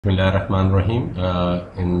Bismillahirrahmanirrahim.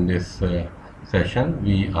 In this session,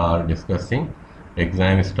 we are discussing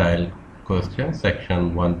exam style questions,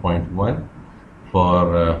 section 1.1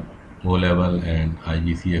 for O-level and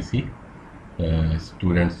IGCSE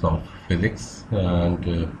students of physics. And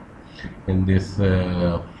in this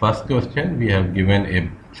first question, we have given a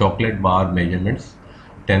chocolate bar measurements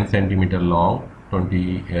 10 centimeter long,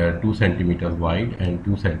 22 centimeters wide, and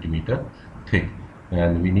 2 centimeter thick.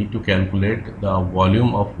 And we need to calculate the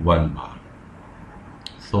volume of one bar.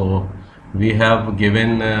 So we have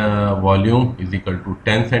given volume is equal to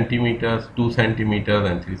 10 centimeters, 2 centimeters,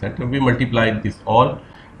 and 3 centimeters. We multiply this all,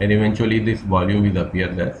 and eventually this volume will appear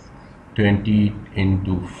as 20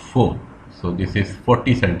 into 4. So this is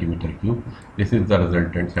 40 centimeter cube. This is the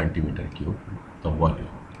resultant centimeter cube, the volume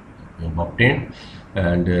we have obtained.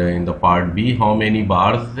 And in the part B, how many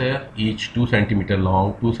bars each 2 centimeter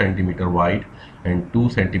long, 2 centimeter wide, and 2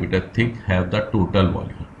 centimeter thick have the total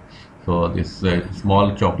volume. So this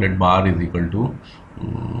small chocolate bar is equal to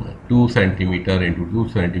 2 centimeter into 2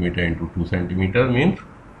 centimeter into 2 centimeter means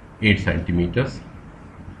 8 centimeters.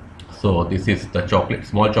 So this is the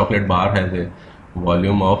small chocolate bar has a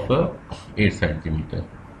volume of 8 centimeter.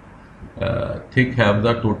 Thick have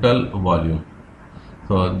the total volume.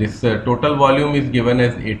 So this total volume is given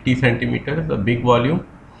as 80 centimeters, the big volume,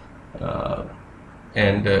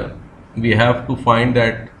 and we have to find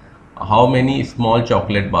that how many small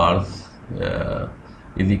chocolate bars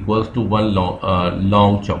is equals to one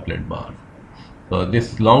long chocolate bar. So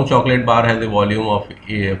this long chocolate bar has a volume of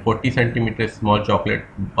 40 centimeters, small chocolate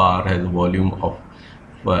bar has a volume of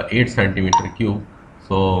 8 centimeter cube.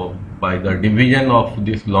 So by the division of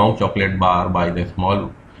this long chocolate bar by the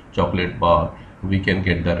small chocolate bar, we can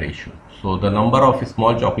get the ratio. So the number of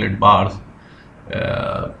small chocolate bars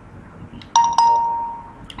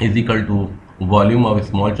is equal to volume of a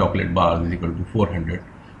small chocolate bar is equal to 400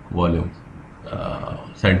 volumes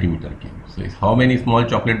centimeter cube. So how many small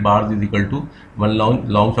chocolate bars is equal to one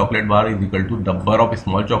long chocolate bar is equal to number of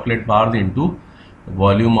small chocolate bars into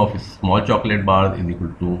volume of small chocolate bars is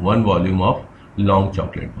equal to one volume of long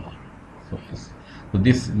chocolate bar. So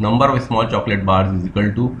this number of small chocolate bars is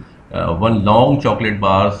equal to one long chocolate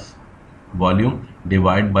bars volume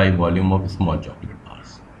divided by volume of small chocolate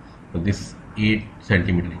bars. So this 8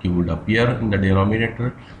 centimeter cube would appear in the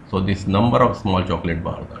denominator. So this number of small chocolate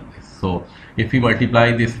bars are this. So if we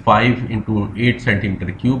multiply this 5 into 8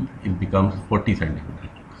 centimeter cube, it becomes 40 centimeter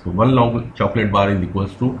cube. So one long chocolate bar is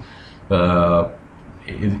equals to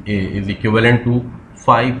is equivalent to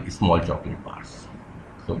 5 small chocolate bars.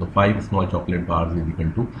 So the 5 small chocolate bars is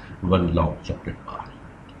equal to one long chocolate bar.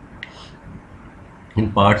 In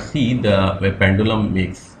part C, the pendulum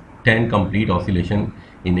makes 10 complete oscillation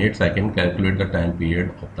in 8 seconds. Calculate the time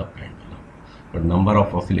period of the pendulum. The number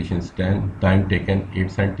of oscillations 10, time taken 8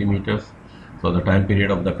 centimeters. So the time period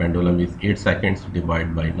of the pendulum is 8 seconds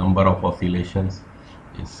divided by number of oscillations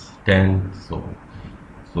is 10. So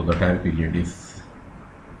the time period is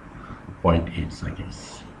 0.8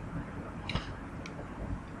 seconds.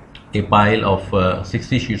 A pile of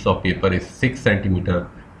 60 sheets of paper is 6 centimeter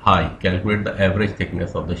high. Calculate the average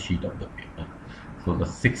thickness of the sheet of the paper. So the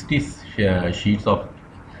 60 sheets of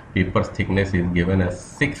paper's thickness is given as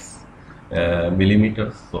 6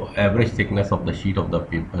 millimeters. So average thickness of the sheet of the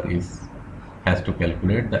paper has to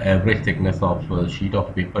calculate the average thickness of sheet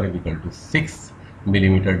of paper is equal to 6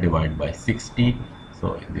 millimeter divided by 60.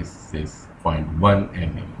 So this is 0.1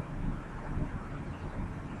 mm.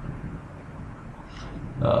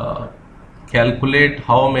 Calculate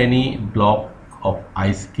how many blocks of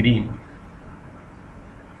ice cream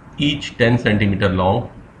each 10 centimeter long,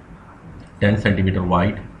 10 centimeter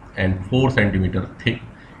wide, and 4 centimeter thick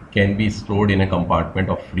can be stored in a compartment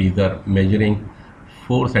of freezer measuring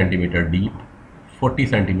 4 centimeter deep, 40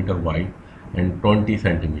 centimeter wide, and 20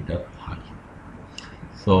 centimeter high.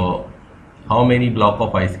 So how many block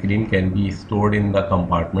of ice cream can be stored in the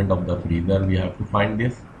compartment of the freezer? We have to find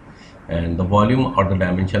this, and the volume or the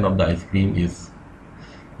dimension of the ice cream is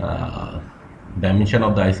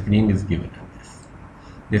given as this.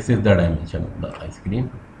 This is the dimension of the ice cream,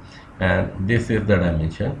 and this is the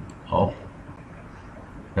dimension of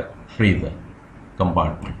the freezer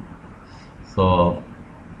compartment. So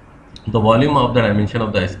the volume of the dimension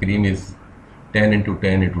of the ice cream is 10 into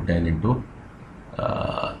 10 into 10 into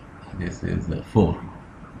this is 4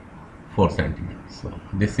 centimeters. So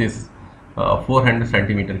this is 400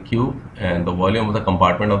 centimeter cube, and the volume of the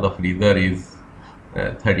compartment of the freezer is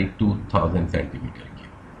 32,000 centimeter cube.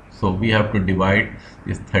 So we have to divide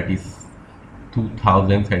this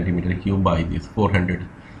 32,000 centimeter cube by this 400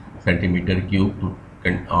 centimeter cube to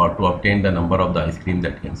obtain the number of the ice cream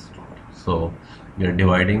that can store. So we are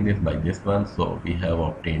dividing this by this one, so we have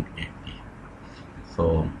obtained 80.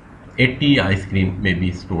 So 80 ice cream may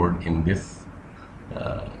be stored in this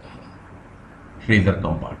uh, freezer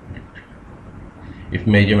compartment if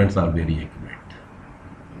measurements are very accurate.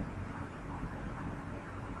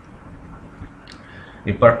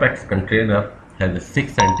 A perfect container has a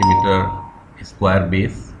 6 centimeter square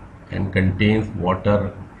base and contains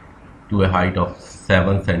water to a height of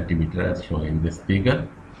 7 centimeter as shown in this figure,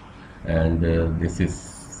 and this is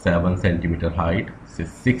 7 centimeter height, this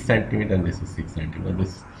is 6 centimeter, and this is 6 centimeter.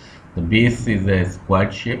 The base is a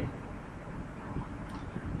square shape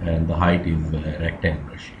and the height is a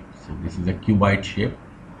rectangular shape. So this is a cuboid shape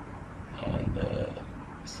and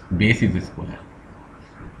base is square.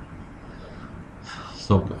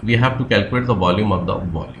 So we have to calculate the volume of the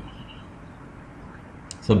volume.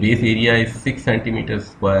 So base area is 6 centimeters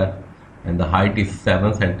square and the height is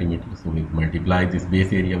 7 centimeters. So we multiply this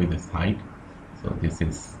base area with this height. So this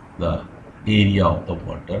is the area of the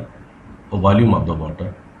water, or volume of the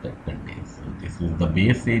water that contains. So this is the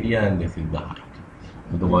base area and this is the height.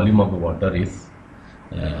 So the volume of the water is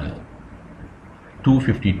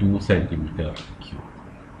 252 centimeter cube.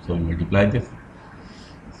 So we multiply this.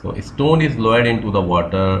 So a stone is lowered into the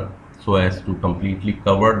water so as to completely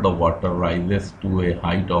cover the water rises to a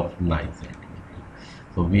height of 9 centimeters.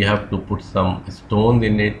 So we have to put some stones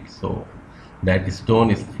in it, so that stone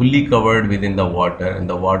is fully covered within the water and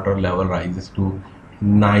the water level rises to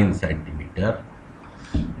 9 centimeter.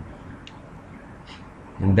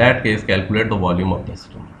 In that case, calculate the volume of the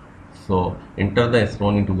stone. So enter the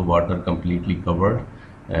stone into the water completely covered,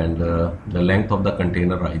 and the length of the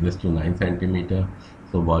container rises to 9 centimeter.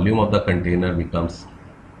 So volume of the container becomes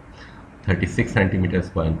 36 centimeters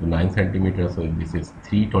square into 9 centimeters. So this is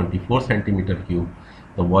 324 centimeter cube.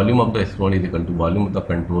 The volume of the stone is equal to volume of the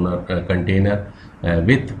container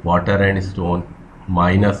with water and stone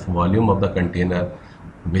minus volume of the container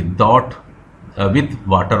without with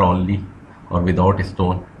water only or without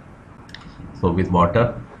stone. So with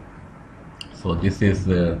water, so this is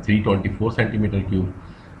 324 centimeter cube,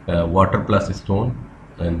 water plus stone,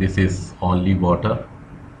 and this is only water,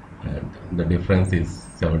 and the difference is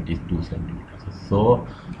 72 centimeters. So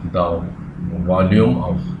the volume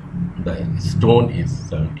of the stone is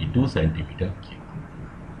 72 centimeter cube,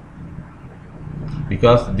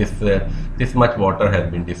 because this much water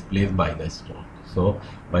has been displaced by the stone. So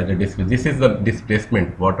by the this is the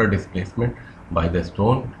displacement, water displacement by the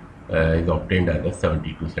stone is obtained as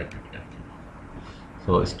 72 centimeter cube.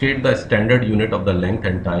 So state the standard unit of the length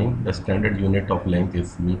and time. The standard unit of length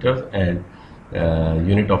is meters and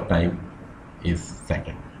unit of time is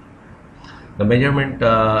second. The measurement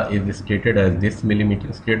is stated as this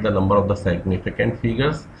millimeter. State the number of the significant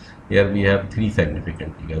figures. Here we have 3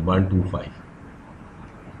 significant figures, 1, 2, 5.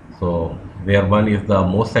 So where 1 is the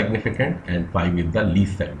most significant and 5 is the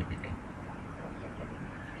least significant.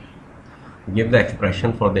 Give the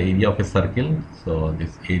expression for the area of a circle. So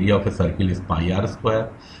this area of a circle is pi r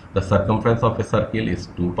square. The circumference of a circle is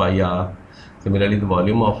 2 pi r. Similarly, the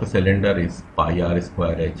volume of a cylinder is pi r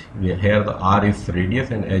square h. Here the r is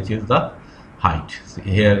radius and h is the height. So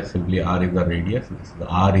here simply r is the radius, the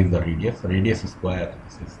r is the radius square,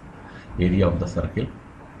 this is area of the circle.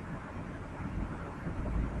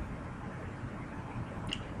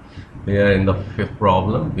 Here in the fifth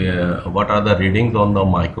problem, what are the readings on the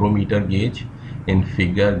micrometer gauge in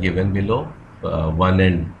figure given below, 1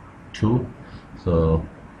 and 2. So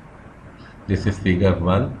this is figure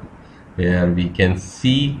 1, where we can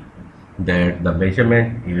see that the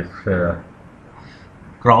measurement is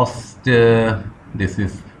crossed. This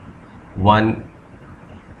is 1,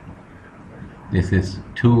 this is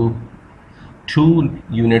 2. 2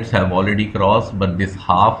 units have already crossed, but this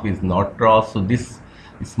half is not crossed. So this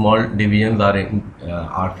small divisions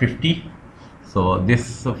are 50. So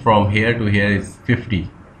this from here to here is 50.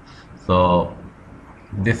 So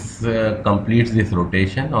this completes this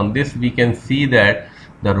rotation. On this we can see that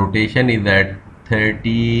the rotation is at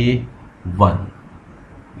 31.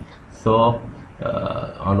 So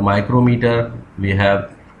on micrometer we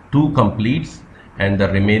have 2 completes and the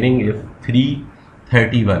remaining is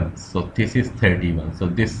 31. So this is 31. So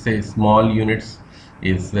this small units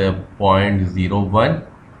is 0.01.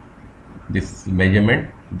 This measurement,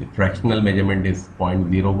 the fractional measurement is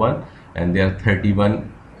 0.01, and there are 31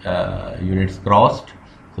 units crossed.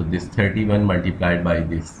 So this 31 multiplied by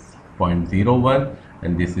this 0.01,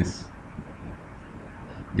 and this is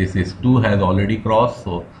 2 has already crossed.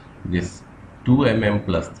 So this 2 mm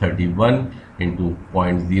plus 31 into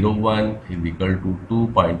 0.01 is equal to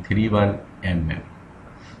 2.31 mm.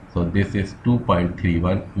 So this is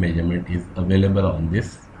 2.31 measurement is available on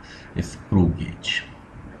this screw gauge.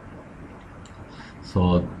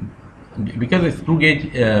 So because a screw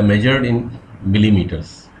gauge measured in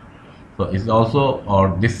millimeters, so it's also,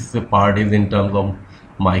 or this part is in terms of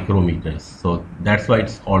micrometers, so that's why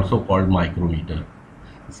it's also called micrometer,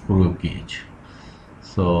 screw gauge.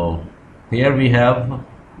 So here we have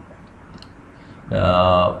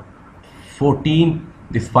 14,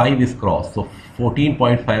 this 5 is crossed, so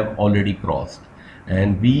 14.5 already crossed,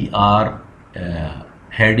 and we are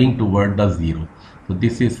heading toward the 0. So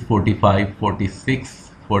this is 45,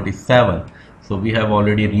 46, 47. So we have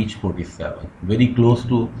already reached 47, very close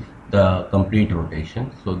to the complete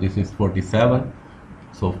rotation. So this is 47.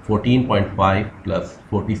 So 14.5 plus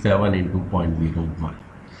 47 into 0.01.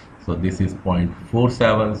 So this is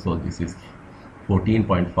 0.47. So this is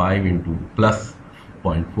 14.5 into plus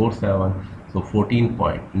 0.47. So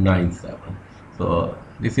 14.97. So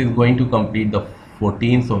this is going to complete the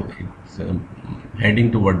 14. So it's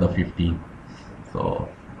heading toward the 15. So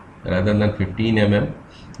rather than 15 mm,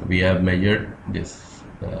 we have measured this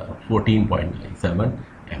 14.97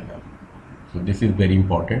 mm. So this is very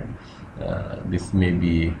important. This may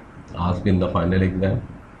be asked in the final exam.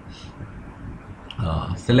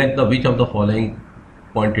 Select the which of the following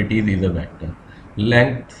quantities is a vector.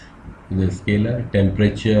 Length is a scalar,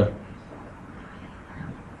 temperature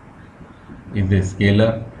is a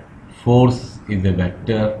scalar, force is a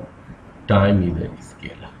vector, time is a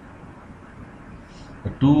scalar. The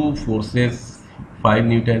two forces, 5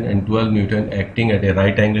 Newton and 12 Newton, acting at a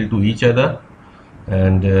right angle to each other,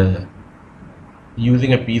 and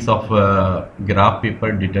using a piece of graph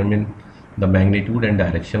paper, determine the magnitude and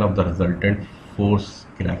direction of the resultant force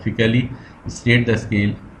graphically. State the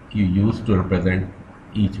scale you use to represent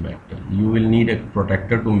each vector. You will need a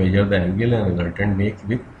protractor to measure the angle and resultant makes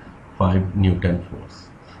with 5 Newton force.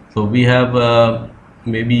 So we have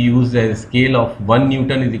maybe used a scale of 1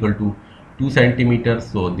 Newton is equal to 2 centimeters.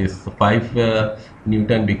 So this 5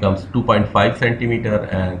 Newton becomes 2.5 centimeter,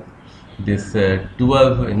 and this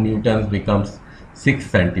 12 Newtons becomes 6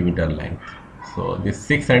 centimeter length. So this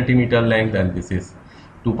 6 centimeter length, and this is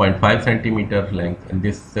 2.5 centimeter length, and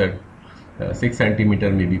this 6 centimeter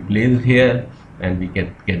may be placed here, and we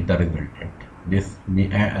can get the resultant. This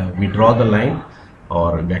we draw the line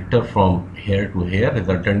or vector from here to here,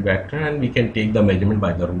 resultant vector, and we can take the measurement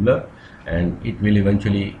by the ruler, and it will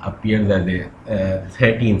eventually appear as a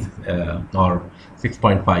 13 or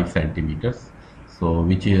 6.5 centimeters. So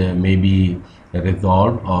which may be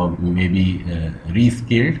resolved or may be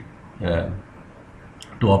rescaled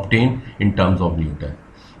to obtain in terms of Newton.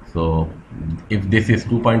 So if this is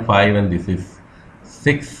 2.5 and this is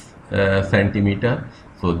 6 centimeter,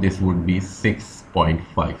 so this would be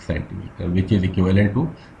 6.5 centimeter, which is equivalent to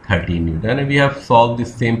 13 Newton. And we have solved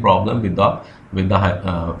this same problem with the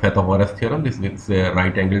Pythagoras theorem. This is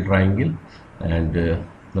right angle triangle, and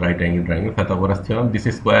right angle triangle, Pythagoras theorem. This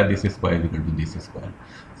is square is equal to this square.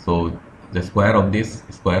 So the square of this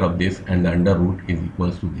and the under root is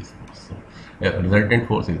equals to this force. So resultant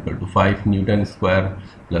force is equal to 5 Newton square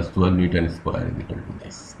plus 12 Newton square is equal to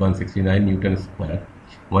this 169 Newton square,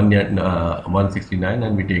 169,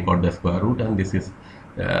 and we take out the square root, and this is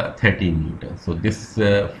 13 Newton. So this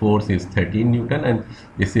force is 13 Newton, and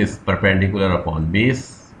this is perpendicular upon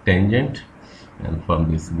base, tangent, and from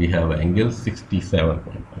this we have angle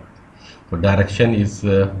 67.5. So direction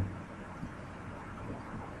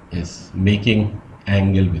is making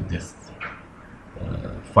angle with this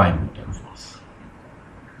 5 Newton force.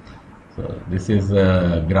 So this is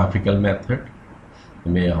a graphical method,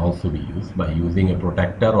 may also be used by using a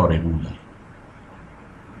protractor or a ruler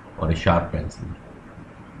or a sharp pencil.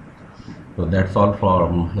 So that's all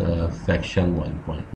from section 1.1.